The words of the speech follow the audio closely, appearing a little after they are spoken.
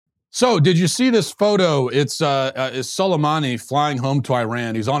So, did you see this photo? It's Soleimani flying home to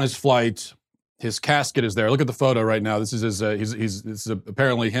Iran. He's on his flight. His casket is there. Look at the photo right now. This is his. This is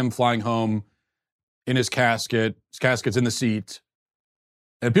apparently him flying home in his casket. His casket's in the seat,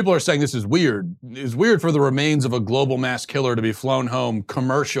 and people are saying this is weird. It's weird for the remains of a global mass killer to be flown home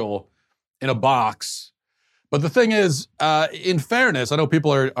commercial in a box. But the thing is, in fairness, I know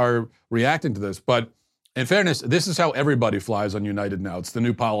people are reacting to this, but in fairness, this is how everybody flies on United now. It's the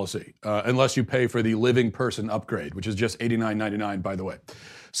new policy, unless you pay for the living person upgrade, which is just $89.99, by the way.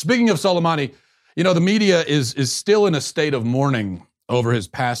 Speaking of Soleimani, you know, the media is still in a state of mourning over his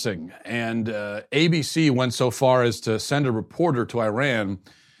passing. And ABC went so far as to send a reporter to Iran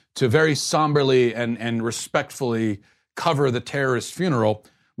to very somberly and respectfully cover the terrorist funeral.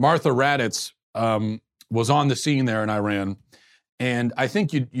 Martha Raddatz was on the scene there in Iran. And I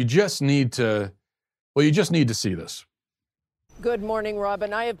think you just need to... Well, you just need to see this. Good morning,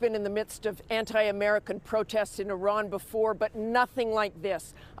 Robin. I have been in the midst of anti-American protests in Iran before, but nothing like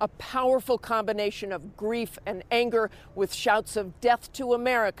this. A powerful combination of grief and anger with shouts of death to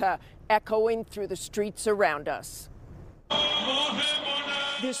America echoing through the streets around us.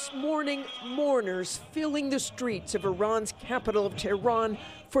 This morning, mourners filling the streets of Iran's capital of Tehran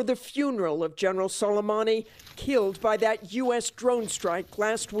for the funeral of General Soleimani, killed by that U.S. drone strike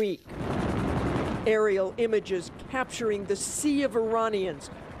last week. Aerial images capturing the sea of Iranians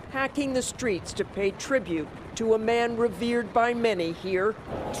packing the streets to pay tribute to a man revered by many here.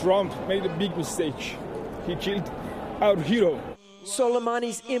 Trump made a big mistake. He killed our hero.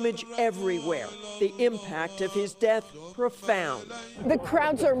 Soleimani's image everywhere. The impact of his death profound. The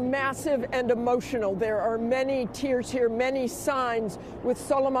crowds are massive and emotional. There are many tears here, many signs with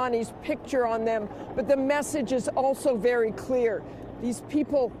Soleimani's picture on them, but the message is also very clear. These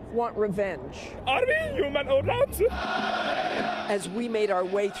people want revenge. Are we human or not? As we made our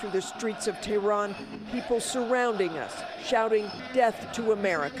way through the streets of Tehran, people surrounding us, shouting death to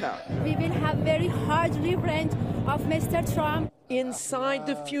America. We will have very hard revenge of Mr. Trump. Inside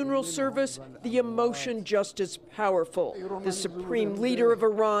the funeral service, the emotion just as powerful. The supreme leader of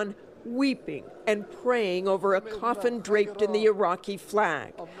Iran weeping and praying over a coffin draped in the Iraqi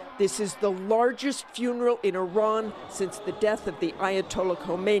flag. This is the largest funeral in Iran since the death of the Ayatollah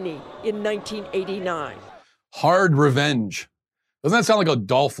Khomeini in 1989. Hard Revenge. Doesn't that sound like a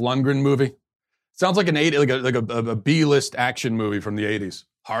Dolph Lundgren movie? Sounds like a B-list action movie from the 80s.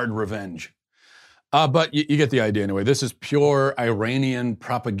 Hard Revenge. But you get the idea anyway. This is pure Iranian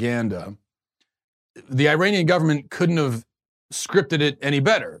propaganda. The Iranian government couldn't have scripted it any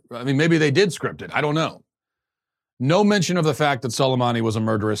better. I mean, maybe they did script it. I don't know. No mention of the fact that Soleimani was a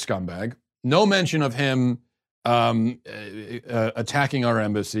murderous scumbag. No mention of him attacking our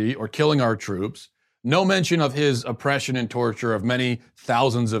embassy or killing our troops. No mention of his oppression and torture of many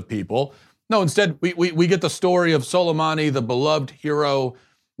thousands of people. No, instead, we get the story of Soleimani, the beloved hero,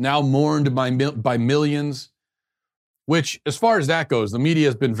 now mourned by millions, which, as far as that goes, the media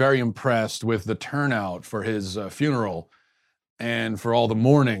has been very impressed with the turnout for his funeral and for all the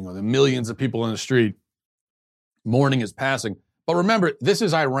mourning, or the millions of people in the street mourning his passing. But remember, this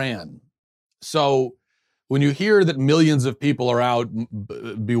is Iran. So when you hear that millions of people are out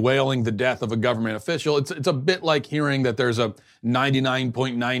bewailing the death of a government official, it's a bit like hearing that there's a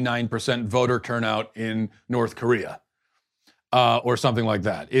 99.99% voter turnout in North Korea, or something like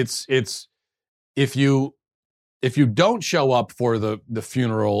that. It's if you don't show up for the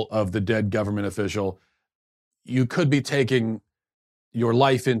funeral of the dead government official, you could be taking your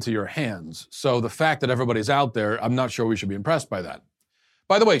life into your hands. So the fact that everybody's out there, I'm not sure we should be impressed by that.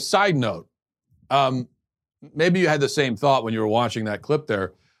 By the way, side note, maybe you had the same thought when you were watching that clip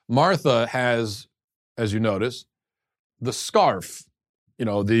there. Martha has, as you notice, the scarf, you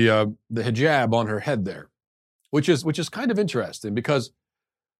know, the hijab on her head there, which is kind of interesting because,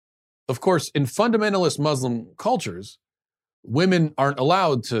 of course, in fundamentalist Muslim cultures, women aren't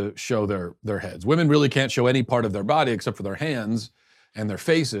allowed to show their heads. Women really can't show any part of their body except for their hands and their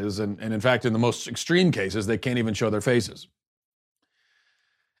faces. And in fact, in the most extreme cases, they can't even show their faces.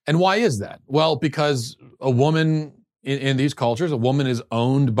 And why is that? Well, because a woman in these cultures, a woman is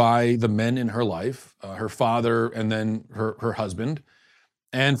owned by the men in her life, her father and then her husband.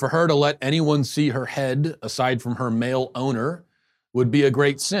 And for her to let anyone see her head aside from her male owner would be a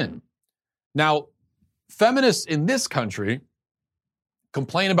great sin. Now, feminists in this country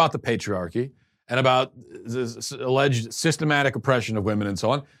complain about the patriarchy and about this alleged systematic oppression of women and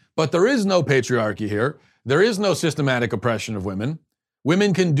so on. But there is no patriarchy here. There is no systematic oppression of women.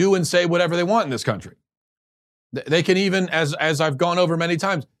 Women can do and say whatever they want in this country. They can even, as I've gone over many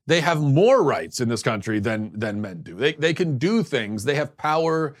times, they have more rights in this country than men do. They can do things. They have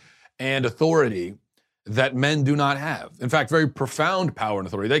power and authority that men do not have. In fact, very profound power and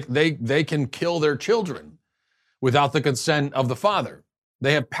authority. They can kill their children without the consent of the father.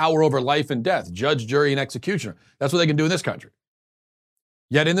 They have power over life and death, judge, jury, and executioner. That's what they can do in this country.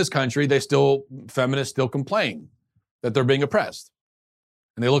 Yet in this country, feminists still complain that they're being oppressed.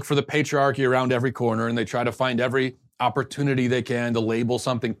 And they look for the patriarchy around every corner, and they try to find every opportunity they can to label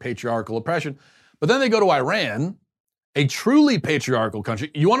something patriarchal oppression. But then they go to Iran, a truly patriarchal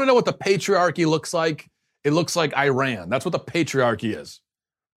country. You want to know what the patriarchy looks like? It looks like Iran. That's what the patriarchy is.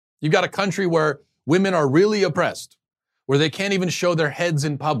 You've got a country where women are really oppressed, where they can't even show their heads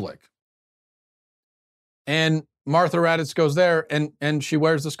in public. And Martha Raddatz goes there and she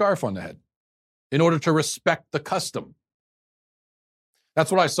wears the scarf on the head in order to respect the custom.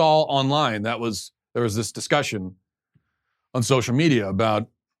 That's what I saw online. There was this discussion on social media about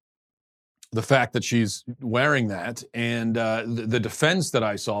the fact that she's wearing that, and the defense that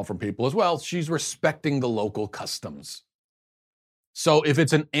I saw from people as well, she's respecting the local customs. So if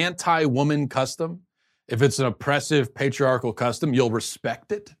it's an anti-woman custom, if it's an oppressive patriarchal custom, you'll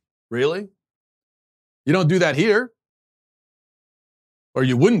respect it? Really? You don't do that here. Or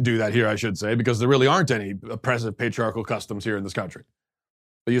you wouldn't do that here, I should say, because there really aren't any oppressive patriarchal customs here in this country.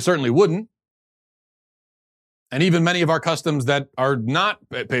 But you certainly wouldn't. And even many of our customs that are not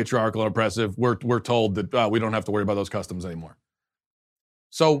patriarchal or oppressive, we're told that we don't have to worry about those customs anymore.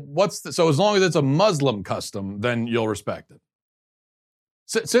 So so as long as it's a Muslim custom, then you'll respect it.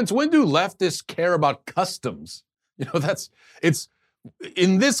 Since when do leftists care about customs? It's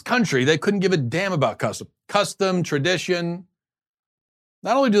in this country, they couldn't give a damn about custom, tradition.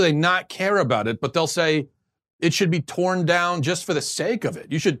 Not only do they not care about it, but they'll say it should be torn down just for the sake of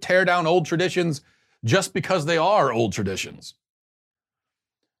it. You should tear down old traditions just because they are old traditions.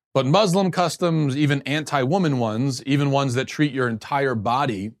 But Muslim customs, even anti-woman ones, even ones that treat your entire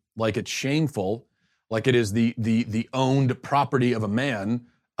body like it's shameful, like it is the owned property of a man,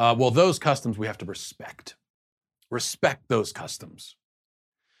 well, those customs we have to respect. Respect those customs.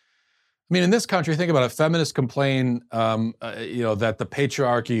 I mean, in this country, think about it, feminists complain, that the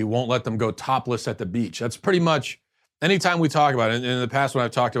patriarchy won't let them go topless at the beach. That's pretty much, anytime we talk about it, in the past when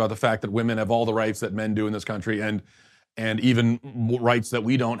I've talked about the fact that women have all the rights that men do in this country and even rights that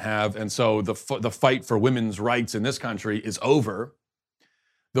we don't have, and so the fight for women's rights in this country is over.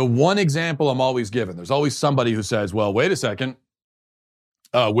 The one example I'm always given, there's always somebody who says, well, wait a second,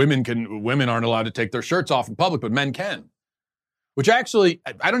 women aren't allowed to take their shirts off in public, but men can. Which actually,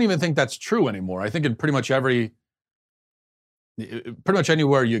 I don't even think that's true anymore. I think in pretty much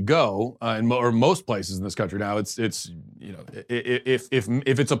anywhere you go, or most places in this country now, if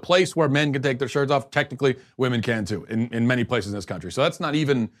it's a place where men can take their shirts off, technically women can too, in many places in this country. So that's not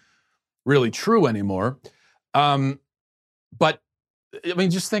even really true anymore. But I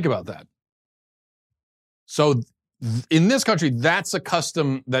mean, just think about that. So in this country, that's a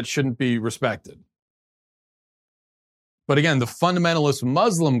custom that shouldn't be respected. But again, the fundamentalist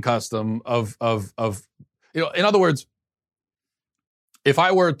Muslim custom of in other words, if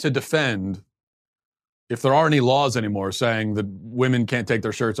I were to defend, if there are any laws anymore saying that women can't take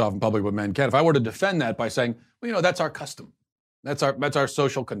their shirts off in public but men can, if I were to defend that by saying, well, that's our custom, that's our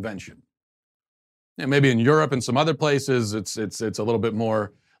social convention. And maybe in Europe and some other places, it's a little bit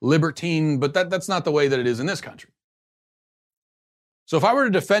more libertine, but that's not the way that it is in this country. So if I were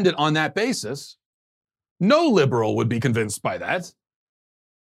to defend it on that basis, no liberal would be convinced by that,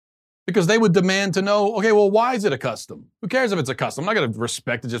 because they would demand to know, okay, well, why is it a custom? Who cares if it's a custom? I'm not going to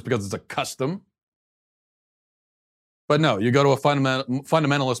respect it just because it's a custom. But no, you go to a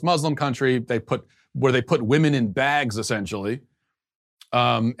fundamentalist Muslim country, where they put women in bags, essentially.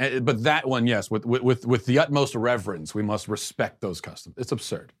 But that one, yes, with the utmost reverence, we must respect those customs. It's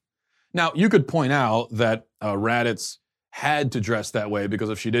absurd. Now, you could point out that Raddatz had to dress that way because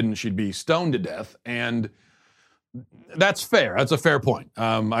if she didn't, she'd be stoned to death, and that's fair. That's a fair point.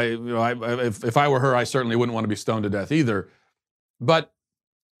 If I were her, I certainly wouldn't want to be stoned to death either. But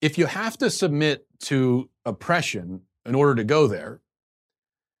if you have to submit to oppression in order to go there,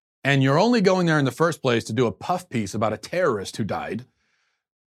 and you're only going there in the first place to do a puff piece about a terrorist who died,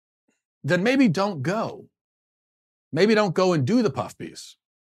 then maybe don't go. Maybe don't go and do the puff piece.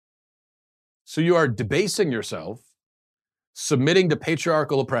 So you are debasing yourself, submitting to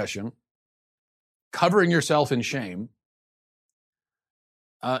patriarchal oppression, covering yourself in shame,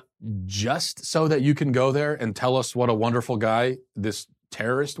 just so that you can go there and tell us what a wonderful guy this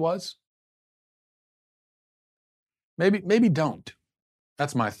terrorist was? Maybe don't.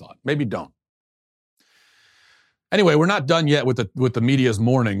 That's my thought. Maybe don't. Anyway, we're not done yet with the media's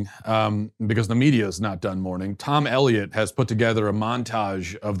mourning, because the media is not done mourning. Tom Elliott has put together a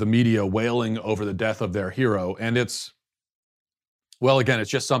montage of the media wailing over the death of their hero, and it's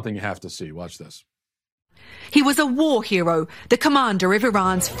just something you have to see. Watch this. He was a war hero, the commander of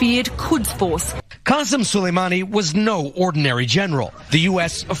Iran's feared Quds force. Qasem Soleimani was no ordinary general. The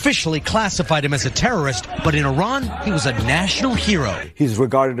U.S. officially classified him as a terrorist, but in Iran, he was a national hero. He's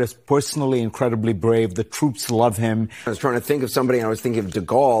regarded as personally incredibly brave. The troops love him. I was trying to think of somebody, and I was thinking of de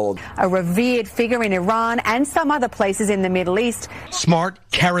Gaulle. A revered figure in Iran and some other places in the Middle East. Smart,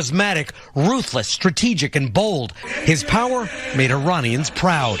 charismatic, ruthless, strategic, and bold. His power made Iranians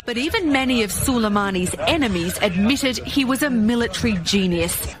proud. But even many of Soleimani's enemies admitted he was a military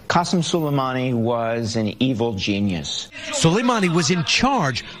genius. Qasem Soleimani was an evil genius. Soleimani was in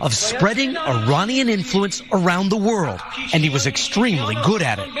charge of spreading Iranian influence around the world, and he was extremely good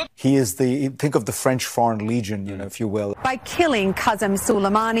at it. He is think of the French Foreign Legion, if you will. By killing Qasem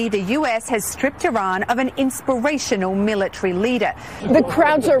Soleimani, the U.S. has stripped Iran of an inspirational military leader. The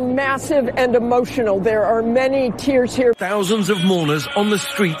crowds are massive and emotional. There are many tears here. Thousands of mourners on the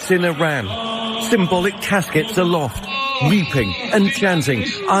streets in Iran. Symbolic caskets aloft, weeping and chanting,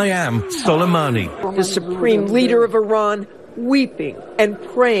 "I am Soleimani." The supreme leader of Iran weeping and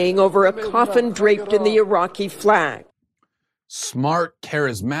praying over a coffin draped in the Iraqi flag. Smart,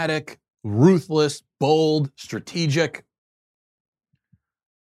 charismatic, ruthless, bold, strategic.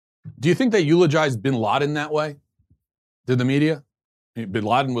 Do you think they eulogized bin Laden that way? Did the media? Bin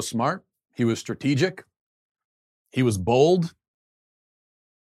Laden was smart. He was strategic. He was bold.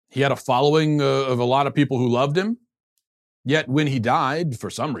 He had a following of a lot of people who loved him. Yet when he died, for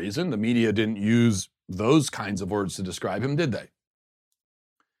some reason, the media didn't use those kinds of words to describe him, did they?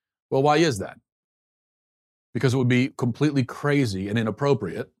 Well, why is that? Because it would be completely crazy and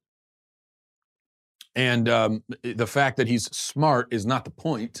inappropriate. And the fact that he's smart is not the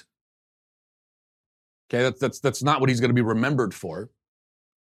point. Okay, that's not what he's going to be remembered for.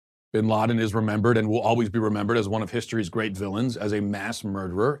 Bin Laden is remembered and will always be remembered as one of history's great villains, as a mass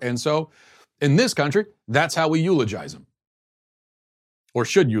murderer. And so, in this country, that's how we eulogize him. Or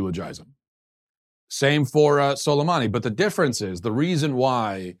should eulogize him. Same for Soleimani. But the difference is, the reason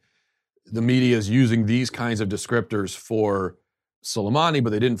why the media is using these kinds of descriptors for Soleimani,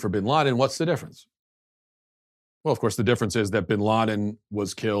 but they didn't for bin Laden, what's the difference? Well, of course, the difference is that bin Laden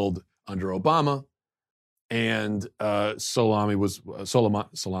was killed under Obama, and Soleimani,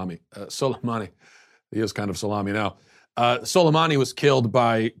 he is kind of salami now. Soleimani was killed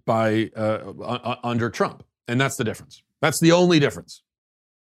by under Trump, and that's the difference. That's the only difference.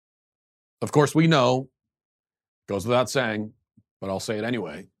 Of course, we know, goes without saying, but I'll say it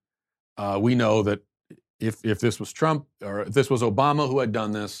anyway. We know that if this was Trump or if this was Obama who had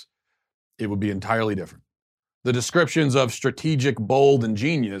done this, it would be entirely different. The descriptions of strategic, bold, and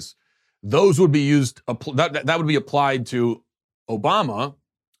genius, those would be used, that would be applied to Obama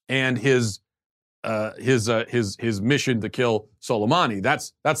and his mission to kill Soleimani.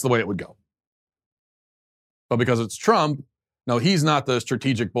 That's the way it would go. But because it's Trump, no, he's not the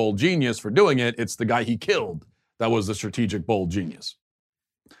strategic, bold genius for doing it. It's the guy he killed that was the strategic, bold genius.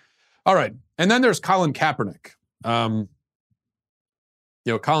 All right. And then there's Colin Kaepernick. Colin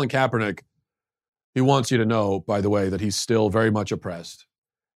Kaepernick, he wants you to know, by the way, that he's still very much oppressed.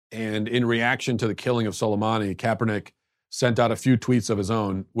 And in reaction to the killing of Soleimani, Kaepernick sent out a few tweets of his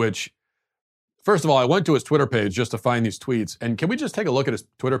own, which, first of all, I went to his Twitter page just to find these tweets. And can we just take a look at his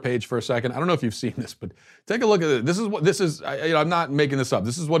Twitter page for a second? I don't know if you've seen this, but take a look at it. I'm not making this up.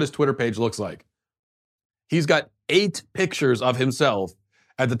 This is what his Twitter page looks like. He's got 8 pictures of himself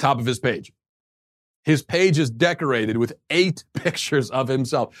at the top of his page. His page is decorated with 8 pictures of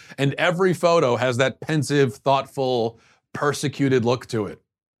himself. And every photo has that pensive, thoughtful, persecuted look to it.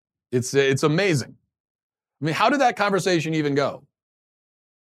 It's amazing. I mean, how did that conversation even go?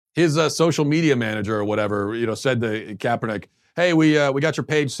 His social media manager or whatever, said to Kaepernick, "Hey, we got your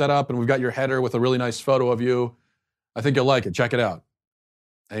page set up and we've got your header with a really nice photo of you. I think you'll like it. Check it out."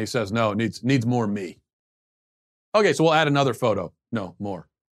 And he says, "No, it needs more me." Okay, so we'll add another photo. No, more.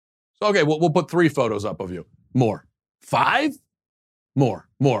 So okay, we'll put 3 photos up of you. More. 5? More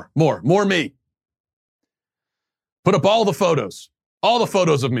me. Put up all the photos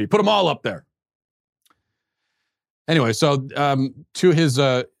of me. Put them all up there. Anyway, so to his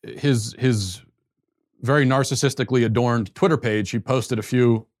very narcissistically adorned Twitter page, he posted a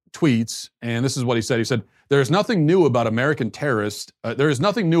few tweets, and this is what he said. He said, there is nothing new about American terrorist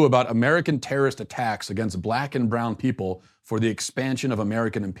attacks against black and brown people for the expansion of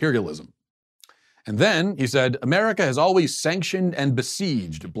American imperialism." And then he said, "America has always sanctioned and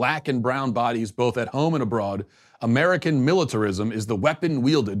besieged black and brown bodies both at home and abroad American militarism is the weapon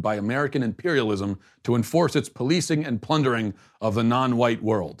wielded by American imperialism to enforce its policing and plundering of the non-white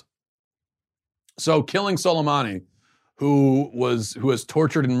world. So killing Soleimani, who has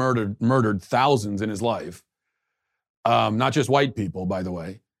tortured and murdered thousands in his life, not just white people, by the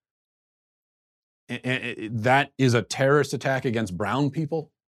way, that is a terrorist attack against brown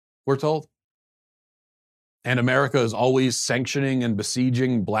people, we're told. And America is always sanctioning and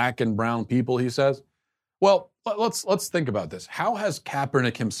besieging black and brown people, he says. Well, let's think about this. How has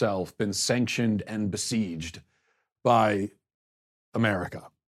Kaepernick himself been sanctioned and besieged by America?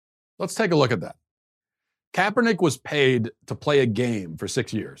 Let's take a look at that. Kaepernick was paid to play a game for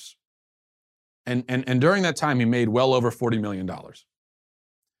 6 years. And during that time, he made well over $40 million.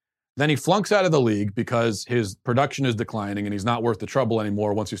 Then he flunks out of the league because his production is declining and he's not worth the trouble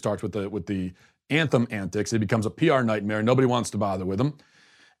anymore once he starts with the anthem antics. It becomes a PR nightmare. Nobody wants to bother with him.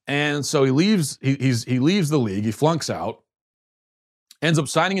 And so he leaves the league. He flunks out, ends up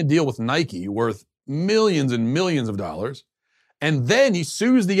signing a deal with Nike worth millions and millions of dollars. And then he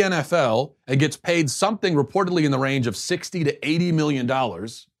sues the NFL and gets paid something reportedly in the range of $60 to $80 million.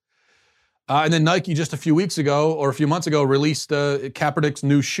 And then Nike just a few months ago released Kaepernick's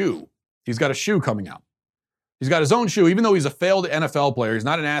new shoe. He's got a shoe coming out. He's got his own shoe, even though he's a failed NFL player. He's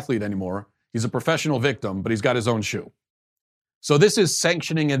not an athlete anymore. He's a professional victim, but he's got his own shoe. So this is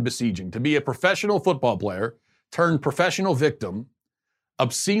sanctioning and besieging. To be a professional football player turned professional victim,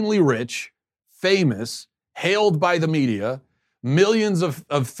 obscenely rich, famous, hailed by the media, millions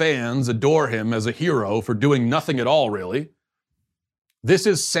of fans adore him as a hero for doing nothing at all, really. This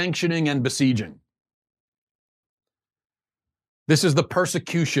is sanctioning and besieging. This is the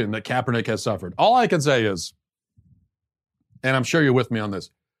persecution that Kaepernick has suffered. All I can say is, and I'm sure you're with me on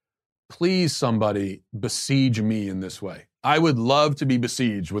this, please somebody besiege me in this way. I would love to be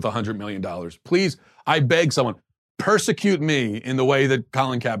besieged with $100 million. Please, I beg someone, persecute me in the way that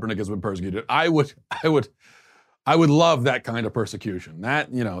Colin Kaepernick has been persecuted. I would love that kind of persecution. That,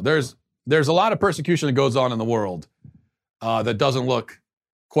 there's a lot of persecution that goes on in the world that doesn't look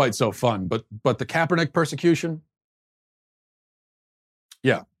quite so fun. But the Kaepernick persecution,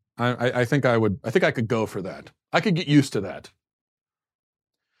 yeah, I think I could go for that. I could get used to that.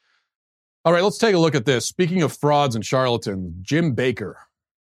 All right, let's take a look at this. Speaking of frauds and charlatans, Jim Baker.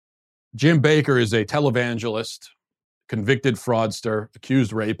 Jim Baker is a televangelist, convicted fraudster,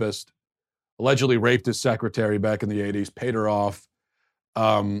 accused rapist, allegedly raped his secretary back in the 80s, paid her off,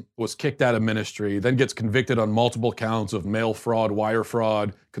 was kicked out of ministry, then gets convicted on multiple counts of mail fraud, wire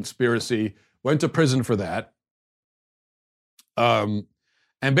fraud, conspiracy, went to prison for that.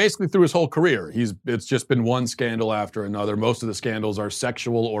 And basically through his whole career, it's just been one scandal after another. Most of the scandals are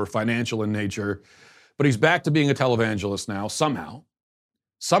sexual or financial in nature. But he's back to being a televangelist now, somehow.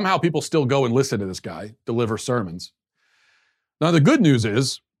 Somehow people still go and listen to this guy deliver sermons. Now, the good news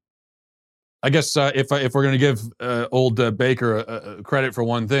is, I guess if we're going to give old Baker credit for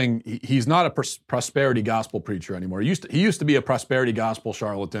one thing, he's not a prosperity gospel preacher anymore. He used to be a prosperity gospel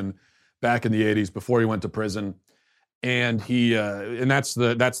charlatan back in the 80s before he went to prison. And that's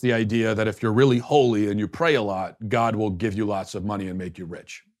the idea that if you're really holy and you pray a lot, God will give you lots of money and make you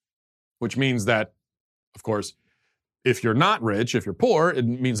rich. Which means that, of course, if you're not rich, if you're poor, it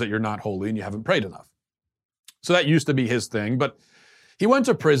means that you're not holy and you haven't prayed enough. So that used to be his thing. But he went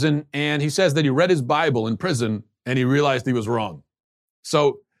to prison and he says that he read his Bible in prison and he realized he was wrong.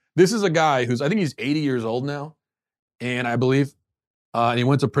 So this is a guy I think he's 80 years old now, and I believe, and he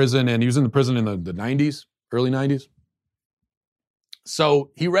went to prison and he was in the prison in the 90s, early 90s. So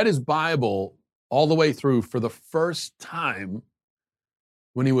he read his Bible all the way through for the first time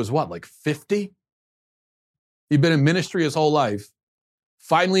when he was, like 50? He'd been in ministry his whole life.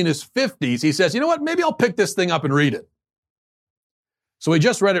 Finally, in his 50s, he says, you know what, maybe I'll pick this thing up and read it. So he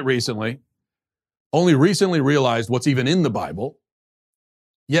just read it recently, only recently realized what's even in the Bible,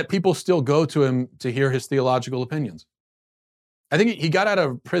 yet people still go to him to hear his theological opinions. I think he got out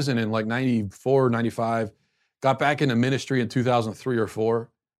of prison in like 94, 95, got back into ministry in 2003 or 4.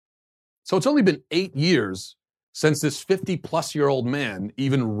 So it's only been 8 years since this 50-plus-year-old man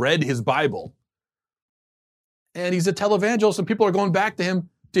even read his Bible. And he's a televangelist, and people are going back to him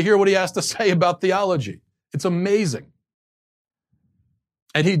to hear what he has to say about theology. It's amazing.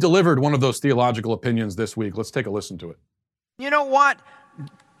 And he delivered one of those theological opinions this week. Let's take a listen to it. You know what?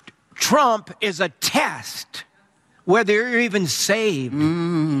 Trump is a test whether you're even saved.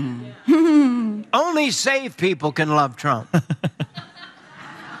 Only saved people can love Trump.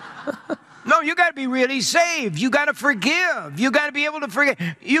 No, you got to be really saved. You got to forgive. You got to be able to forgive.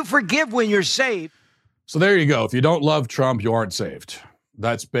 You forgive when you're saved. So there you go. If you don't love Trump, you aren't saved.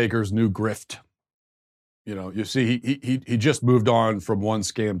 That's Baker's new grift. You see, he just moved on from one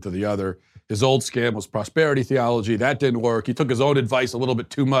scam to the other. His old scam was prosperity theology. That didn't work. He took his own advice a little bit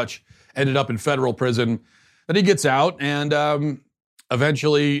too much, ended up in federal prison. Then he gets out and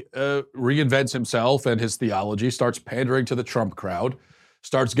eventually reinvents himself and his theology, starts pandering to the Trump crowd,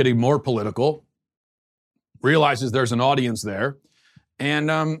 starts getting more political, realizes there's an audience there.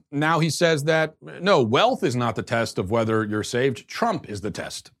 And now he says that, no, wealth is not the test of whether you're saved. Trump is the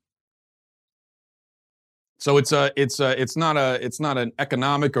test. So it's not an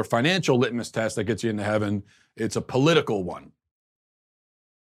economic or financial litmus test that gets you into heaven. It's a political one.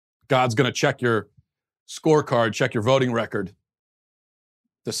 God's going to check your scorecard, check your voting record,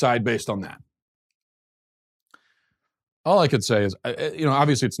 decide based on that. All I could say is,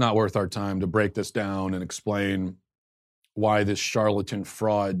 obviously it's not worth our time to break this down and explain why this charlatan,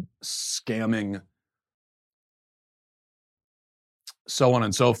 fraud, scamming, so on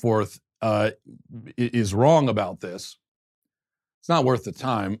and so forth, is wrong about this. It's not worth the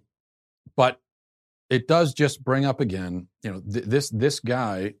time, but it does just bring up again, this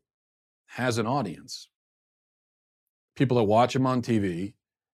guy has an audience. People that watch him on TV,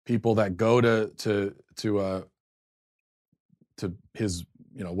 people that go to his,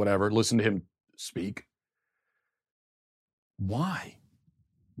 whatever, listen to him speak. Why?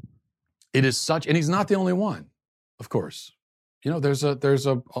 It is such, and he's not the only one, of course. There's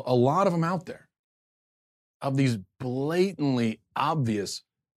a lot of them out there, of these blatantly obvious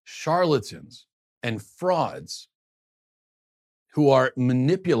charlatans and frauds who are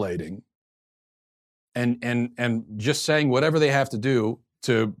manipulating and just saying whatever they have to do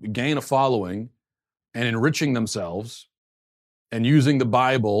to gain a following and enriching themselves and using the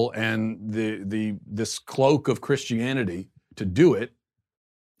Bible and this cloak of Christianity to do it.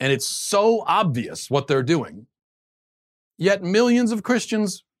 And it's so obvious what they're doing. Yet millions of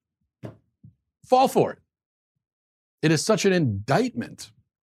Christians fall for it. It is such an indictment.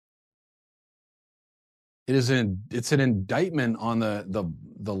 It's an indictment on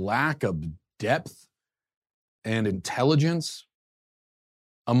the lack of depth and intelligence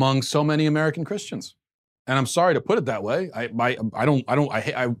among so many American Christians. And I'm sorry to put it that way.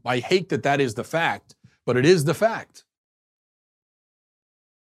 I hate that is the fact, but it is the fact.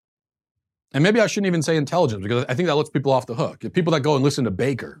 And maybe I shouldn't even say intelligence, because I think that lets people off the hook. If people that go and listen to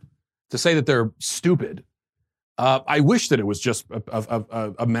Baker to say that they're stupid, I wish that it was just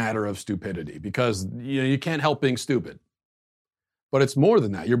a matter of stupidity, because you can't help being stupid. But it's more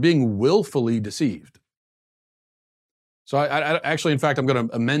than that. You're being willfully deceived. So I actually, in fact, I'm going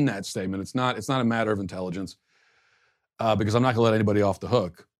to amend that statement. It's not a matter of intelligence, because I'm not going to let anybody off the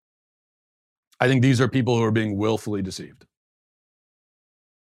hook. I think these are people who are being willfully deceived,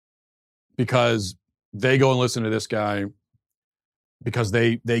 because they go and listen to this guy because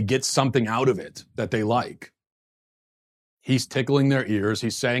they get something out of it that they like. He's tickling their ears.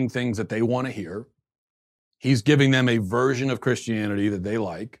 He's saying things that they want to hear. He's giving them a version of Christianity that they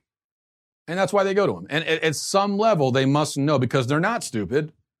like. And that's why they go to him. And at some level, they must know, because they're not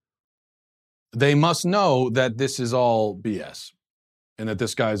stupid, they must know that this is all BS and that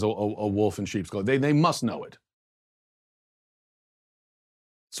this guy's a wolf in sheep's clothing. They must know it.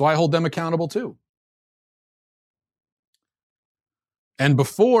 So I hold them accountable too. And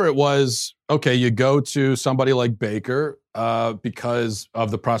before it was, okay, you go to somebody like Baker because of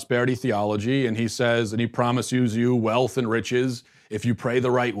the prosperity theology, and he says, and he promises you wealth and riches if you pray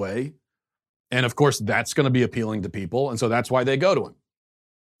the right way. And of course, that's going to be appealing to people. And so that's why they go to him.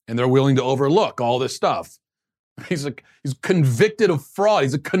 And they're willing to overlook all this stuff. He's convicted of fraud.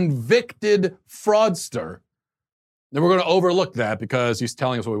 He's a convicted fraudster. Then we're going to overlook that because he's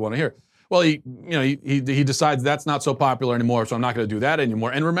telling us what we want to hear. Well, he decides that's not so popular anymore, so I'm not going to do that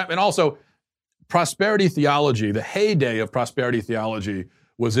anymore. And remember, and also, prosperity theology, the heyday of prosperity theology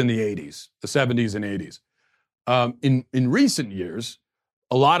was in the 80s, the 70s and 80s. In recent years,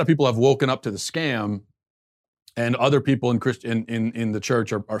 a lot of people have woken up to the scam, and other people in the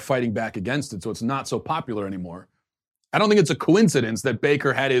church are fighting back against it, so it's not so popular anymore. I don't think it's a coincidence that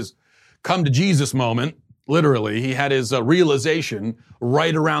Baker had his come to Jesus moment. Literally, he had his realization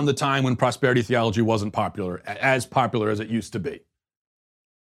right around the time when prosperity theology wasn't as popular as it used to be.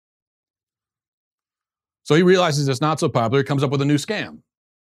 So he realizes it's not so popular, comes up with a new scam.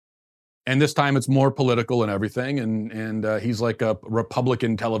 And this time it's more political and everything, and he's like a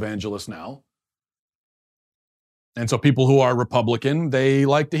Republican televangelist now. And so people who are Republican, they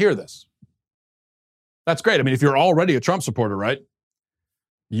like to hear this. That's great. I mean, if you're already a Trump supporter, right?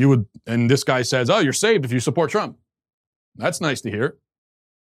 You would, and this guy says, oh, you're saved if you support Trump. That's nice to hear.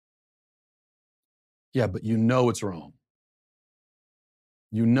 Yeah, but you know it's wrong.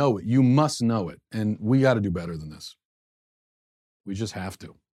 You know it. You must know it. And we got to do better than this. We just have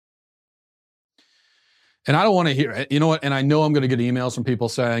to. And I don't want to hear, you know what? And I know I'm going to get emails from people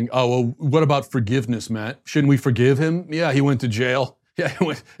saying, oh, well, what about forgiveness, Matt? Shouldn't we forgive him? Yeah, he went to jail. Yeah,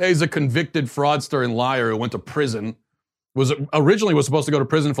 he's a convicted fraudster and liar who went to prison. Originally was supposed to go to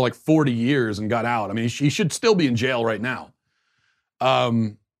prison for like 40 years and got out. I mean, he should still be in jail right now.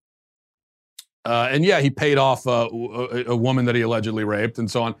 And yeah, he paid off a woman that he allegedly raped and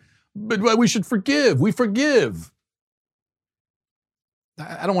so on. But we should forgive. We forgive.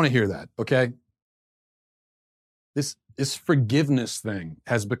 I don't want to hear that, okay? This forgiveness thing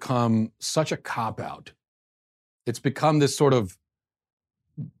has become such a cop-out. It's become this sort of,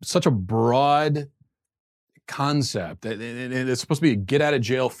 such a broad concept. It's supposed to be a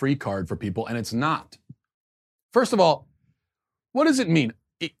get-out-of-jail-free card for people, and it's not. First of all, what does it mean?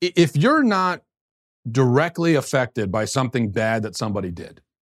 If you're not directly affected by something bad that somebody did,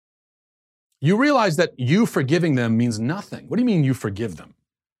 you realize that you forgiving them means nothing. What do you mean you forgive them?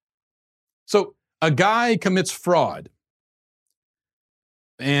 So a guy commits fraud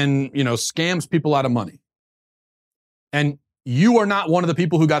and, scams people out of money. And you are not one of the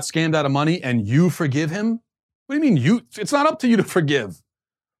people who got scammed out of money and you forgive him? What do you mean it's not up to you to forgive.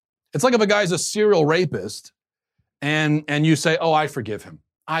 It's like if a guy's a serial rapist and you say, oh, I forgive him.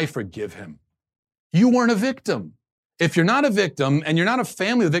 I forgive him. You weren't a victim. If you're not a victim and you're not a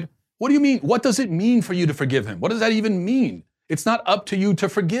family of the victim, what do you mean? What does it mean for you to forgive him? What does that even mean? It's not up to you to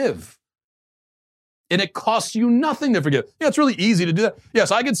forgive. And it costs you nothing to forgive. Yeah, it's really easy to do that.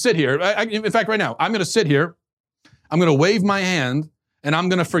 Yes, I could sit here. In fact, right now, I'm going to sit here. I'm going to wave my hand, and I'm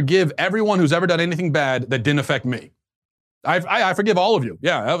going to forgive everyone who's ever done anything bad that didn't affect me. I forgive all of you.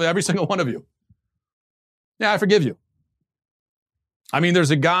 Yeah, every single one of you. Yeah, I forgive you. I mean,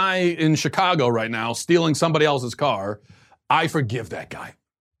 there's a guy in Chicago right now stealing somebody else's car. I forgive that guy.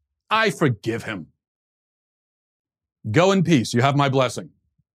 I forgive him. Go in peace. You have my blessing.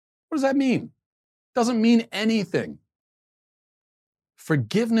 What does that mean? Doesn't mean anything.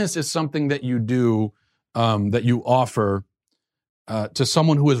 Forgiveness is something that you do, that you offer to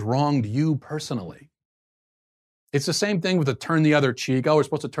someone who has wronged you personally. It's the same thing with the turn the other cheek. Oh, we're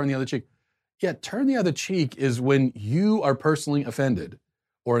supposed to turn the other cheek. Yeah, turn the other cheek is when you are personally offended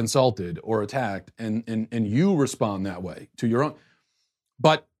or insulted or attacked and you respond that way to your own.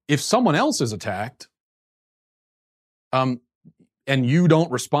 But if someone else is attacked and you don't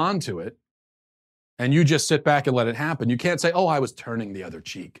respond to it and you just sit back and let it happen, you can't say, oh, I was turning the other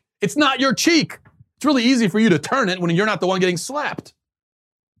cheek. It's not your cheek. It's really easy for you to turn it when you're not the one getting slapped.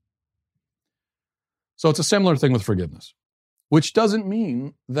 So it's a similar thing with forgiveness, which doesn't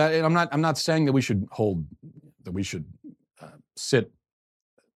mean that, and I'm not saying that we should hold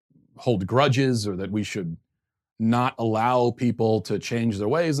grudges or that we should not allow people to change their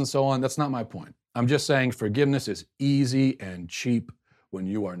ways and so on. That's not my point. I'm just saying forgiveness is easy and cheap when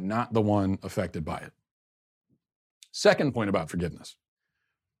you are not the one affected by it. Second point about forgiveness.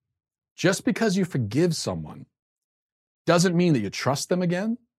 Just because you forgive someone doesn't mean that you trust them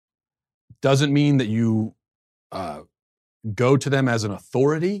again. Doesn't mean that you go to them as an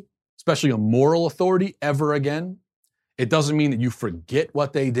authority, especially a moral authority, ever again. It doesn't mean that you forget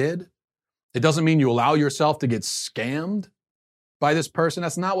what they did. It doesn't mean you allow yourself to get scammed by this person.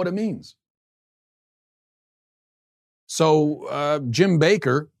 That's not what it means. So Jim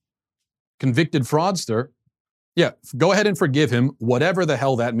Baker, convicted fraudster, yeah, go ahead and forgive him, whatever the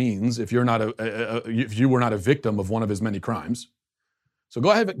hell that means. If you're not if you were not a victim of one of his many crimes, so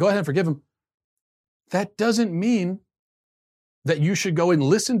go ahead and forgive him. That doesn't mean that you should go and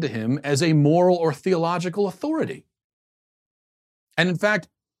listen to him as a moral or theological authority. And in fact,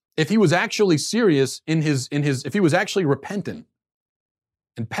 if he was actually serious if he was actually repentant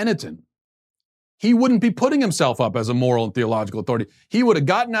and penitent, he wouldn't be putting himself up as a moral and theological authority. He would have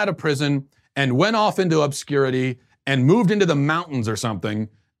gotten out of prison and went off into obscurity and moved into the mountains or something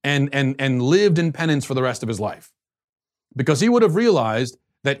and lived in penance for the rest of his life. Because he would have realized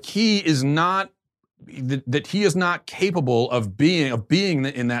that he is not capable of being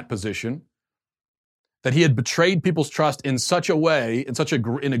in that position, that he had betrayed people's trust in such a way, in such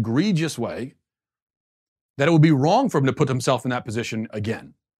an egregious way, that it would be wrong for him to put himself in that position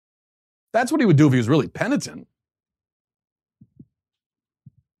again. That's what he would do if he was really penitent.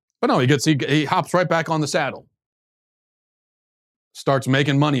 But no, he hops right back on the saddle, starts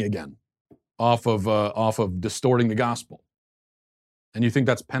making money again off of distorting the gospel. And you think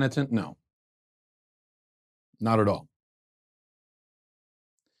that's penitent? No, not at all.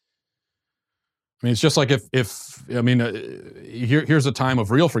 I mean, it's just like here's a time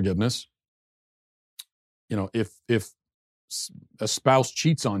of real forgiveness. If a spouse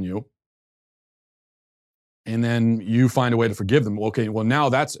cheats on you, and then you find a way to forgive them. Okay, well now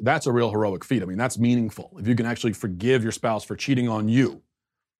that's a real heroic feat. I mean, that's meaningful. If you can actually forgive your spouse for cheating on you.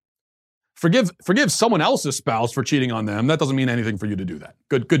 Forgive someone else's spouse for cheating on them. That doesn't mean anything for you to do that.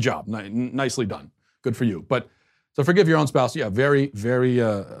 Good job. Nicely done. Good for you. But to forgive your own spouse, yeah, very, very,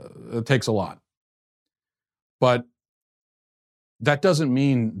 it takes a lot. But that doesn't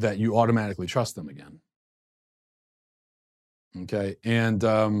mean that you automatically trust them again. Okay,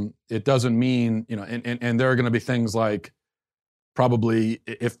 and it doesn't mean, and there are going to be things like, probably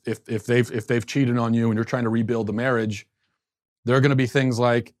if they've cheated on you and you're trying to rebuild the marriage, there are going to be things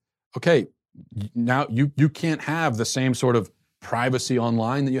like, okay, now you can't have the same sort of privacy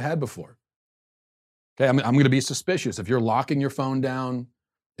online that you had before. Okay, I'm going to be suspicious if you're locking your phone down.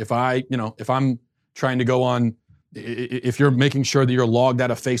 If I'm trying to go on, if you're making sure that you're logged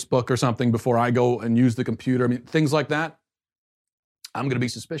out of Facebook or something before I go and use the computer, I mean, things like that, I'm going to be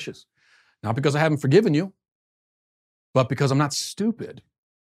suspicious. Not because I haven't forgiven you, but because I'm not stupid.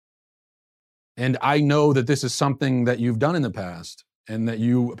 And I know that this is something that you've done in the past and that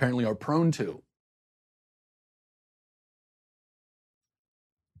you apparently are prone to.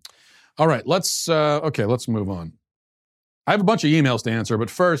 All right, let's move on. I have a bunch of emails to answer, but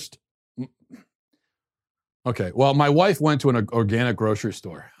first, okay. Well, my wife went to an organic grocery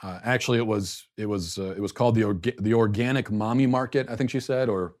store. Actually, it was called the Organic Mommy Market, I think she said,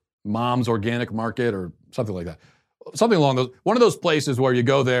 or Mom's Organic Market, or something like that. Something along those. One of those places where you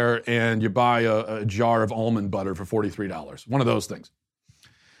go there and you buy a jar of almond butter for $43. One of those things.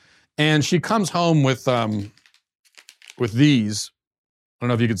 And she comes home with these. I don't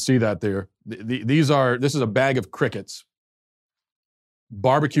know if you can see that there. This is a bag of crickets,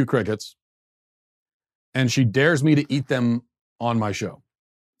 barbecue crickets, and she dares me to eat them on my show,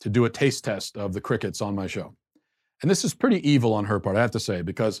 to do a taste test of the crickets on my show. And this is pretty evil on her part, I have to say,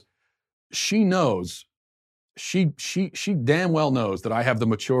 because she knows, she damn well knows that I have the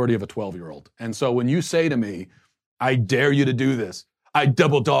maturity of a 12-year-old. And so when you say to me, I dare you to do this, I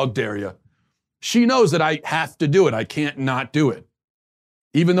double dog dare you, she knows that I have to do it. I can't not do it.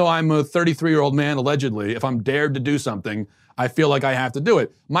 Even though I'm a 33-year-old man, allegedly, if I'm dared to do something, I feel like I have to do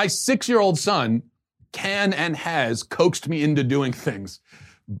it. My 6-year-old son can and has coaxed me into doing things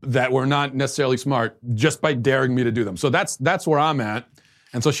that were not necessarily smart just by daring me to do them. So that's where I'm at.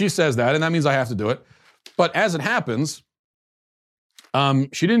 And so she says that, and that means I have to do it. But as it happens,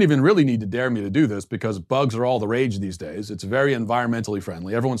 she didn't even really need to dare me to do this because bugs are all the rage these days. It's very environmentally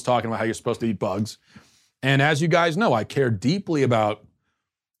friendly. Everyone's talking about how you're supposed to eat bugs. And as you guys know, I care deeply about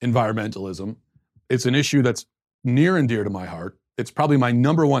environmentalism. It's an issue that's near and dear to my heart. It's probably my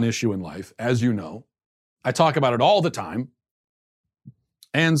number one issue in life, as you know. I talk about it all the time.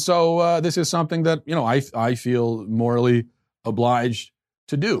 And so this is something that, I feel morally obliged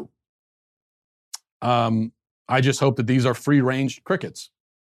to do. I just hope that these are free-range crickets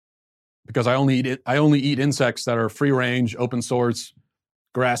because I only eat insects that are free-range, open source,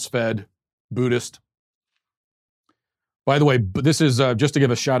 grass-fed, Buddhist. By the way, this is, just to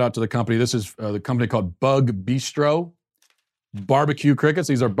give a shout out to the company, this is the company called Bug Bistro. Barbecue crickets.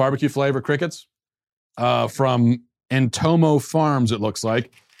 These are barbecue flavor crickets from Entomo Farms, it looks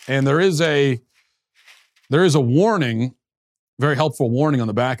like. And there is a warning, very helpful warning on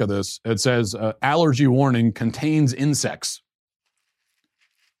the back of this. It says, allergy warning, contains insects.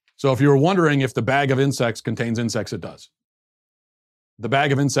 So if you were wondering if the bag of insects contains insects, it does. The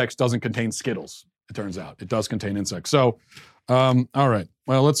bag of insects doesn't contain Skittles. It turns out it does contain insects. So, all right.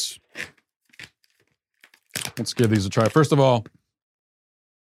 Well, let's give these a try. First of all,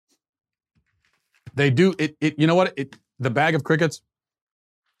 they do it. You know what? The bag of crickets,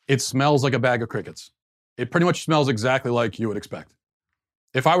 it smells like a bag of crickets. It pretty much smells exactly like you would expect.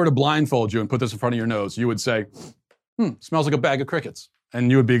 If I were to blindfold you and put this in front of your nose, you would say, smells like a bag of crickets.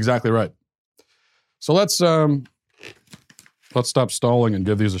 And you would be exactly right. So let's stop stalling and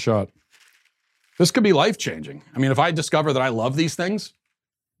give these a shot. This could be life-changing. I mean, if I discover that I love these things,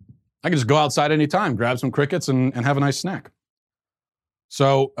 I can just go outside anytime, grab some crickets and have a nice snack.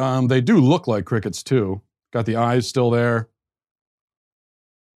 So they do look like crickets too. Got the eyes still there.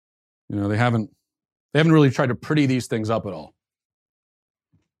 They haven't really tried to pretty these things up at all.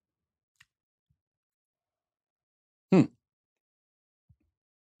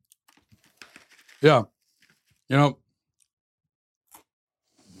 Yeah.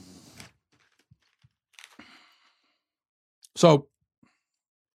 So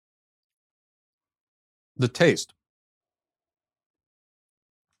the taste,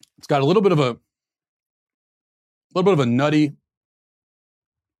 it's got a little bit of a nutty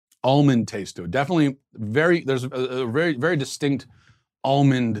almond taste to it. Definitely there's a very, very distinct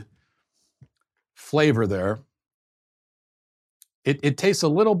almond flavor there. It tastes a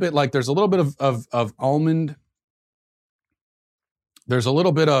little bit like there's a little bit of almond. There's a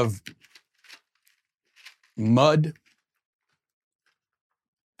little bit of mud.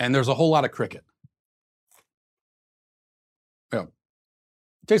 And there's a whole lot of cricket. Yeah.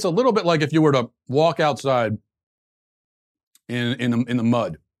 It tastes a little bit like if you were to walk outside in the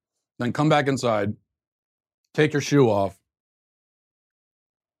mud, then come back inside, take your shoe off,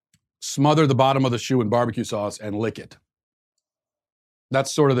 smother the bottom of the shoe in barbecue sauce, and lick it.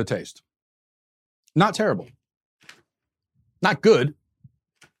 That's sort of the taste. Not terrible. Not good.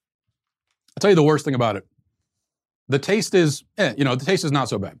 I'll tell you the worst thing about it. The taste is, the taste is not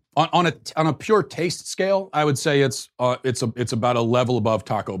so bad. On a pure taste scale, I would say it's about a level above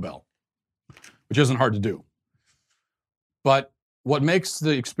Taco Bell, which isn't hard to do. But what makes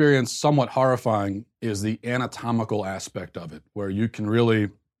the experience somewhat horrifying is the anatomical aspect of it, where you can really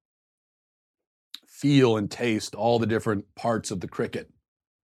feel and taste all the different parts of the cricket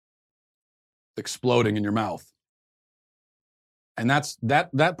exploding in your mouth. And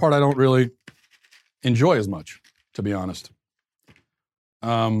that part I don't really enjoy as much, to be honest.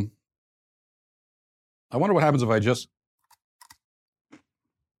 I wonder what happens if I just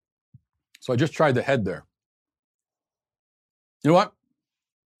tried the head there. You know what?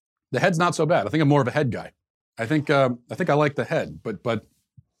 The head's not so bad. I think I'm more of a head guy. I think I like the head, but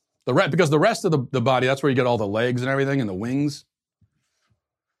because the rest of the body, that's where you get all the legs and everything and the wings.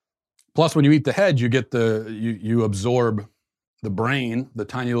 Plus, when you eat the head, you get you absorb the brain, the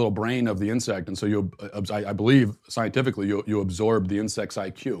tiny little brain of the insect, and so I believe scientifically you absorb the insect's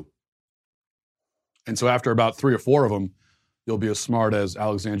IQ. And so after about 3 or 4 of them, you'll be as smart as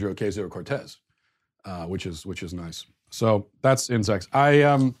Alexandria Ocasio-Cortez, which is nice. So that's insects.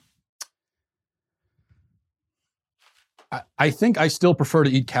 I think I still prefer to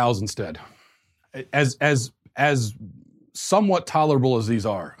eat cows instead. As somewhat tolerable as these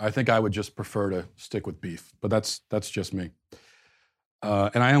are, I think I would just prefer to stick with beef. But that's just me.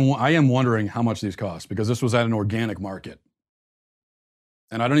 And I am wondering how much these cost, because this was at an organic market.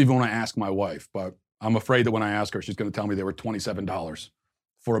 And I don't even want to ask my wife, but I'm afraid that when I ask her, she's going to tell me they were $27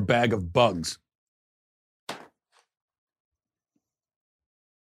 for a bag of bugs.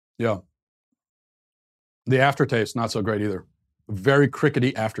 Yeah. The aftertaste, not so great either. Very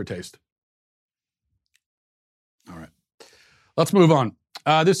crickety aftertaste. All right. Let's move on.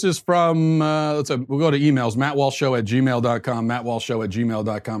 This is from, we'll go to emails, mattwalshshow@gmail.com,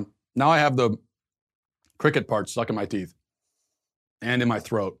 mattwalshshow@gmail.com. Now I have the cricket part stuck in my teeth and in my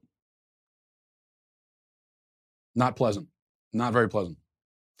throat. Not pleasant. Not very pleasant.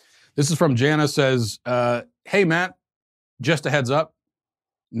 This is from Jana, says, hey, Matt, just a heads up.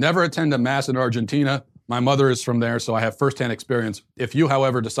 Never attend a mass in Argentina. My mother is from there, so I have firsthand experience. If you,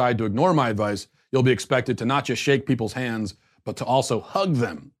 however, decide to ignore my advice, you'll be expected to not just shake people's hands, but to also hug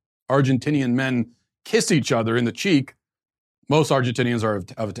them. Argentinian men kiss each other in the cheek. Most Argentinians are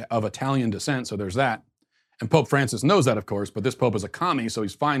of Italian descent, so there's that. And Pope Francis knows that, of course, but this Pope is a commie, so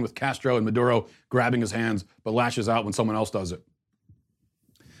he's fine with Castro and Maduro grabbing his hands, but lashes out when someone else does it.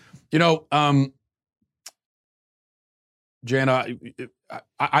 You know, Jana,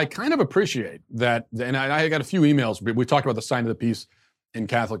 I kind of appreciate that, and I got a few emails. We talked about the sign of the peace in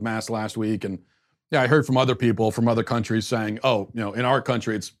Catholic Mass last week, and yeah, I heard from other people from other countries saying, oh, in our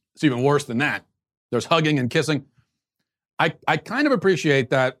country, it's even worse than that. There's hugging and kissing. I kind of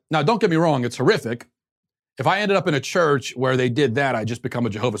appreciate that. Now, don't get me wrong, it's horrific. If I ended up in a church where they did that, I'd just become a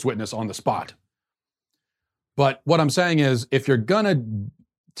Jehovah's Witness on the spot. But what I'm saying is, if you're going to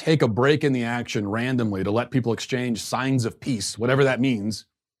take a break in the action randomly to let people exchange signs of peace, whatever that means,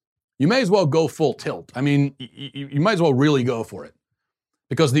 you may as well go full tilt. I mean, you might as well really go for it.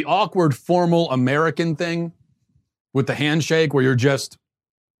 Because the awkward, formal American thing with the handshake where you're just,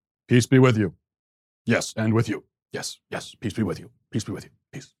 peace be with you. Yes, and with you. Yes, yes, peace be with you. Peace be with you.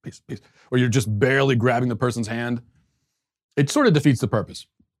 Peace, peace, peace. Or you're just barely grabbing the person's hand. It sort of defeats the purpose.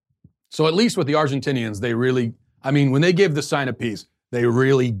 So at least with the Argentinians, they really, when they give the sign of peace, they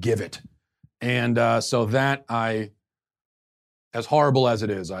really give it. And so that as horrible as it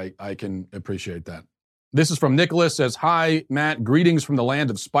is, I can appreciate that. This is from Nicholas, says, hi, Matt, greetings from the land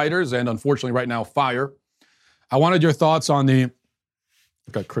of spiders and unfortunately right now, fire. I wanted your thoughts on I've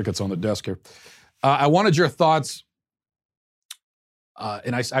got crickets on the desk here. I wanted your thoughts,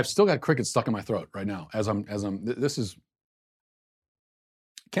 and I've still got crickets stuck in my throat right now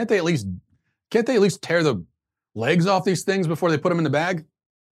can't they at least tear the legs off these things before they put them in the bag?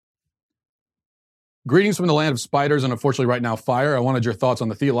 Greetings from the land of spiders and unfortunately right now fire. I wanted your thoughts on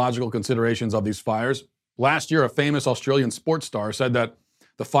the theological considerations of these fires. Last year, a famous Australian sports star said that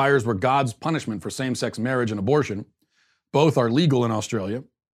the fires were God's punishment for same-sex marriage and abortion. Both are legal in Australia.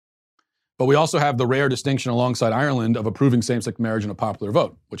 But we also have the rare distinction alongside Ireland of approving same-sex marriage in a popular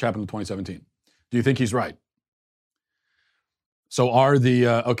vote, which happened in 2017. Do you think he's right? So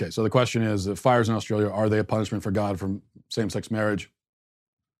so the question is, fires in Australia, are they a punishment for God from same-sex marriage?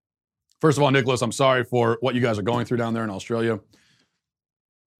 First of all, Nicholas, I'm sorry for what you guys are going through down there in Australia.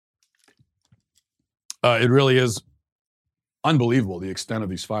 It really is unbelievable, the extent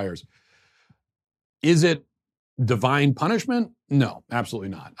of these fires. Is it divine punishment? No, absolutely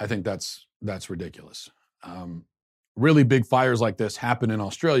not. I think that's ridiculous. Really big fires like this happen in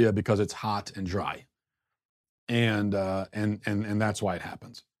Australia because it's hot and dry. And that's why it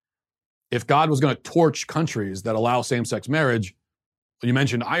happens. If God was going to torch countries that allow same-sex marriage, you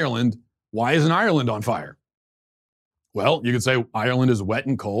mentioned Ireland, why isn't Ireland on fire? Well, you could say Ireland is wet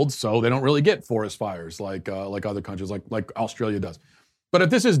and cold, so they don't really get forest fires like other countries, like Australia does. But if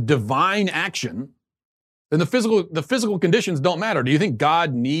this is divine action, then the physical conditions don't matter. Do you think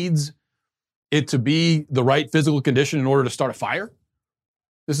God needs it to be the right physical condition in order to start a fire?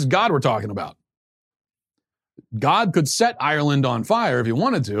 This is God we're talking about. God could set Ireland on fire if he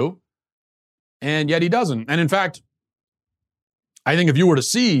wanted to, and yet he doesn't. And in fact, I think if you were to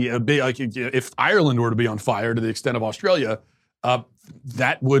see if Ireland were to be on fire to the extent of Australia,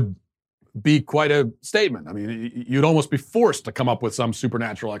 that would be quite a statement. I mean, you'd almost be forced to come up with some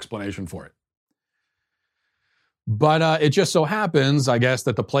supernatural explanation for it. But it just so happens, I guess,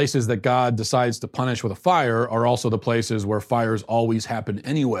 that the places that God decides to punish with a fire are also the places where fires always happen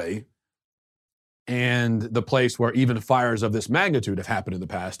anyway, and the place where even fires of this magnitude have happened in the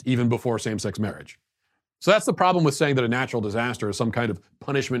past, even before same-sex marriage. So that's the problem with saying that a natural disaster is some kind of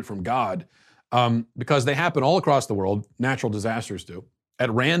punishment from God, because they happen all across the world, natural disasters do, at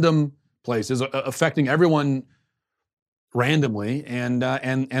random places, affecting everyone randomly, and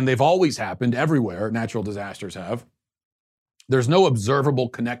they've always happened everywhere. Natural disasters have. There's no observable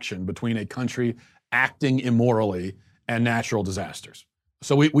connection between a country acting immorally and natural disasters.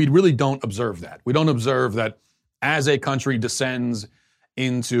 So we really don't observe that. We don't observe that as a country descends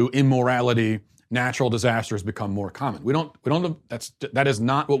into immorality, natural disasters become more common. That is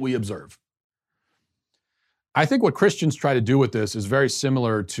not what we observe. I think what Christians try to do with this is very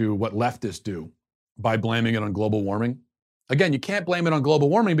similar to what leftists do by blaming it on global warming. Again, you can't blame it on global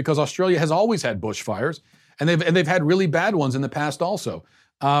warming because Australia has always had bushfires, and they've had really bad ones in the past also.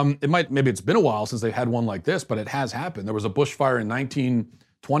 Maybe it's been a while since they've had one like this, but it has happened. There was a bushfire in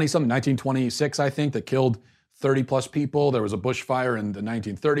 1926, I think, that killed 30 plus people. There was a bushfire in the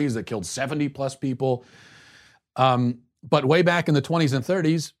 1930s that killed 70 plus people. But way back in the 20s and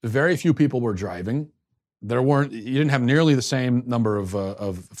 30s, very few people were driving. You didn't have nearly the same number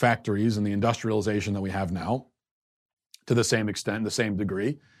of factories and the industrialization that we have now to the same extent, the same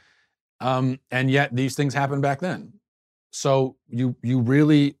degree. And yet these things happened back then. So you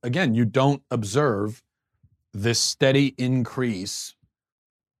really, again, you don't observe this steady increase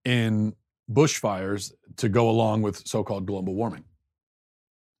in bushfires to go along with so-called global warming.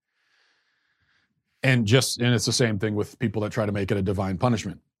 And it's the same thing with people that try to make it a divine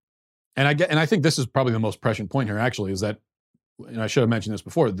punishment. And I think this is probably the most prescient point here, actually, is that, and I should have mentioned this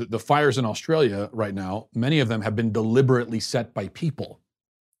before, the fires in Australia right now, many of them have been deliberately set by people.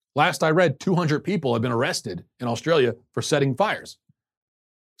 Last I read, 200 people have been arrested in Australia for setting fires.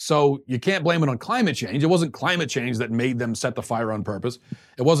 So you can't blame it on climate change. It wasn't climate change that made them set the fire on purpose.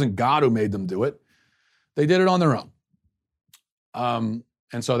 It wasn't God who made them do it. They did it on their own. And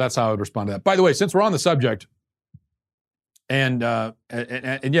so that's how I would respond to that. By the way, since we're on the subject, and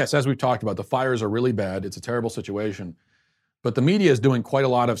yes, as we've talked about, the fires are really bad. It's a terrible situation. But the media is doing quite a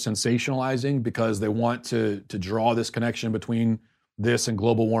lot of sensationalizing because they want to draw this connection between this and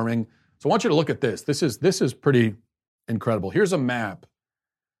global warming. So I want you to look at this. This is pretty incredible. Here's a map.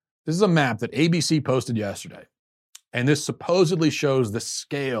 This is a map that ABC posted yesterday. And this supposedly shows the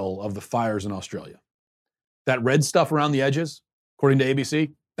scale of the fires in Australia. That red stuff around the edges, according to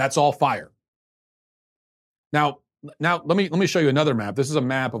ABC, that's all fire. Now let me show you another map. This is a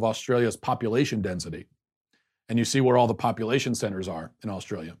map of Australia's population density. And you see where all the population centers are in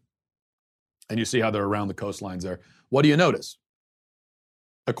Australia. And you see how they're around the coastlines there. What do you notice?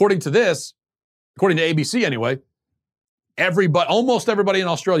 According to ABC anyway, almost everybody in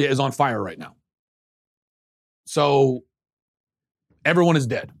Australia is on fire right now. So everyone is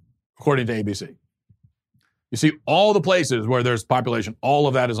dead, according to ABC. You see all the places where there's population, all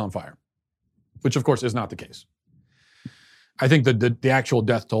of that is on fire, which of course is not the case. I think the actual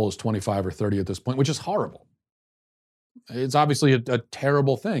death toll is 25 or 30 at this point, which is horrible. It's obviously a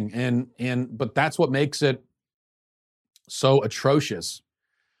terrible thing, but that's what makes it so atrocious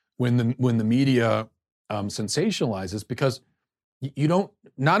when the media sensationalizes, because you don't.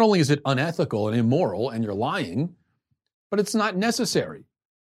 Not only is it unethical and immoral, and you're lying, but it's not necessary.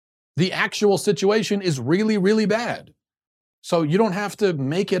 The actual situation is really, really bad. So you don't have to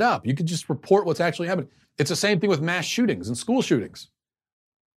make it up. You can just report what's actually happening. It's the same thing with mass shootings and school shootings.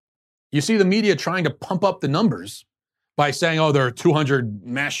 You see the media trying to pump up the numbers by saying, oh, there are 200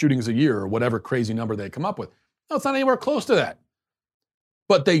 mass shootings a year or whatever crazy number they come up with. No, it's not anywhere close to that.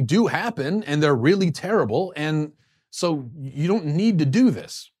 But they do happen, and they're really terrible, and so you don't need to do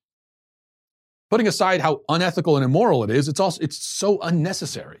this. Putting aside how unethical and immoral it is, it's so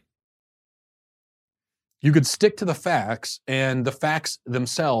unnecessary. You could stick to the facts, and the facts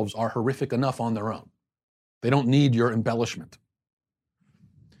themselves are horrific enough on their own. They don't need your embellishment.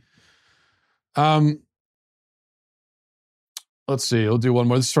 Let's see, we'll do one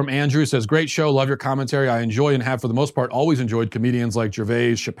more. This is from Andrew. It says, great show, love your commentary. I enjoy and have, for the most part, always enjoyed comedians like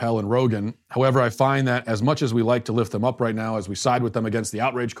Gervais, Chappelle, and Rogan. However, I find that as much as we like to lift them up right now, as we side with them against the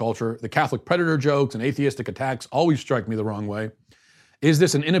outrage culture, the Catholic predator jokes and atheistic attacks always strike me the wrong way. Is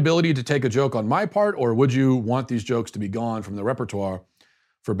this an inability to take a joke on my part, or would you want these jokes to be gone from the repertoire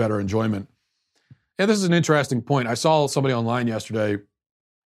for better enjoyment? And this is an interesting point. I saw somebody online yesterday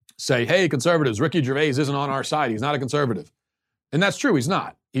say, hey, conservatives, Ricky Gervais isn't on our side. He's not a conservative. And that's true, he's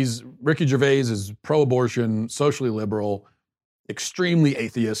not. Ricky Gervais is pro-abortion, socially liberal, extremely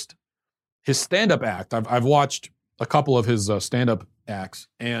atheist. His stand-up act, I've watched a couple of his stand-up acts,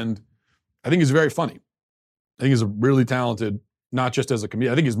 and I think he's very funny. I think he's a really talented, not just as a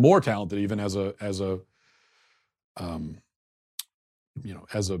comedian. I think he's more talented even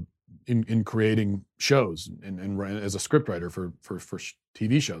in creating shows and as a scriptwriter for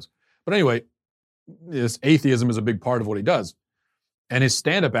TV shows. But anyway, this atheism is a big part of what he does. And his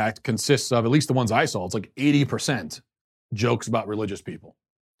stand-up act consists of, at least the ones I saw, it's like 80% jokes about religious people.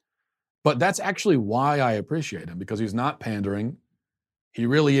 But that's actually why I appreciate him, because he's not pandering. He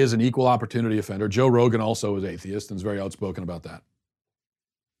really is an equal opportunity offender. Joe Rogan also is atheist and is very outspoken about that.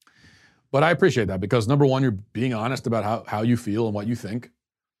 But I appreciate that because, number one, you're being honest about how you feel and what you think.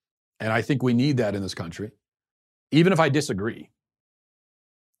 And I think we need that in this country, even if I disagree.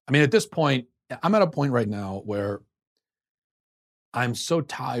 I mean, at this point, I'm at a point right now where I'm so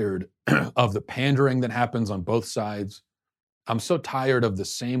tired of the pandering that happens on both sides. I'm so tired of the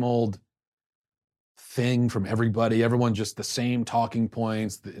same old thing from everybody. Everyone just the same talking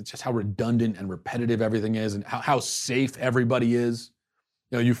points. It's just how redundant and repetitive everything is, and how safe everybody is.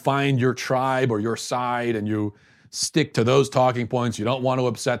 You know, you find your tribe or your side and you stick to those talking points. You don't want to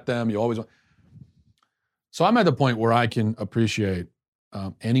upset them. You always want. So I'm at the point where I can appreciate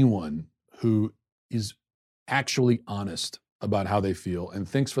anyone who is actually honest about how they feel and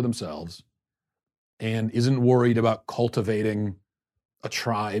thinks for themselves and isn't worried about cultivating a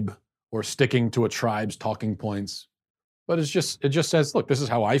tribe or sticking to a tribe's talking points. But it just says, look, this is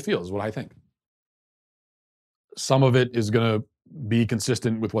how I feel, this is what I think. Some of it is going to be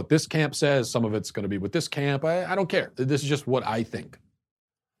consistent with what this camp says. Some of it's going to be with this camp. I don't care. This is just what I think.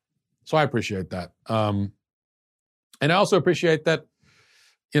 So I appreciate that. And I also appreciate that,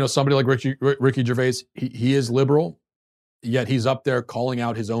 somebody like Ricky Gervais, he is liberal, yet he's up there calling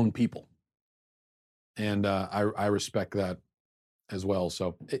out his own people. And I respect that as well.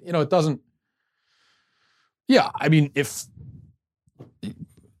 So, it doesn't, I mean, if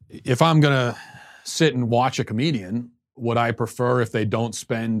I'm going to sit and watch a comedian, would I prefer if they don't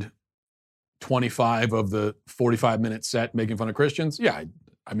spend 25 of the 45-minute set making fun of Christians? Yeah,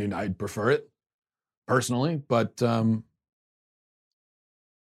 I'd prefer it personally. But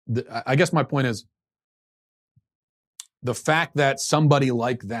I guess my point is, the fact that somebody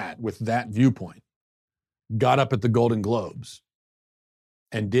like that with that viewpoint got up at the Golden Globes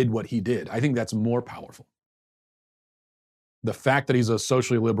and did what he did, I think that's more powerful. The fact that he's a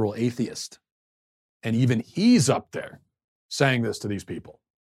socially liberal atheist and even he's up there saying this to these people,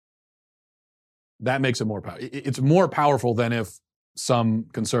 that makes it more powerful. It's more powerful than if some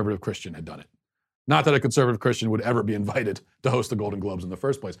conservative Christian had done it. Not that a conservative Christian would ever be invited to host the Golden Globes in the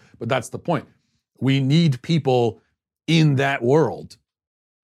first place, but that's the point. We need people in that world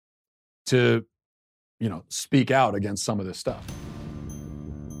to, speak out against some of this stuff.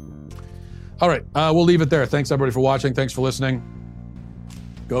 All right, we'll leave it there. Thanks, everybody, for watching. Thanks for listening.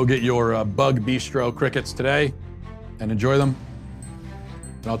 Go get your Bug Bistro crickets today and enjoy them.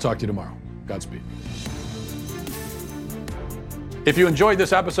 And I'll talk to you tomorrow. Godspeed. If you enjoyed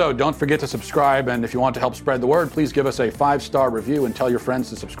this episode, don't forget to subscribe. And if you want to help spread the word, please give us a 5-star review and tell your friends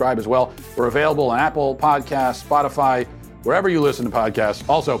to subscribe as well. We're available on Apple Podcasts, Spotify, wherever you listen to podcasts.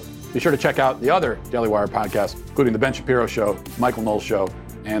 Also, be sure to check out the other Daily Wire podcasts, including The Ben Shapiro Show, Michael Knowles Show,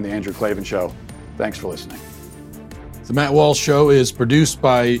 and The Andrew Klavan Show. Thanks for listening. The Matt Walsh Show is produced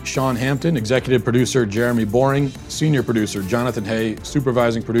by Sean Hampton, executive producer Jeremy Boring, senior producer Jonathan Hay,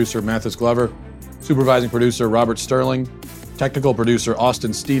 supervising producer Mathis Glover, supervising producer Robert Sterling, technical producer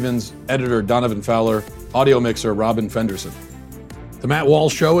Austin Stevens, editor Donovan Fowler, audio mixer Robin Fenderson. The Matt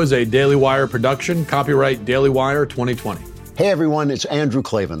Walsh Show is a Daily Wire production, copyright Daily Wire 2020. Hey everyone, it's Andrew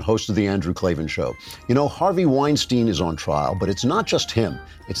Klavan, host of The Andrew Klavan Show. You know, Harvey Weinstein is on trial, but it's not just him.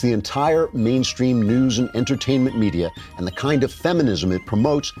 It's the entire mainstream news and entertainment media and the kind of feminism it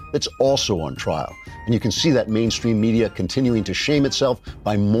promotes that's also on trial. And you can see that mainstream media continuing to shame itself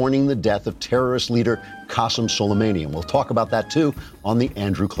by mourning the death of terrorist leader Qasem Soleimani. And we'll talk about that too on The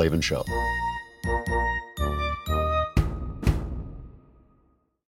Andrew Klavan Show.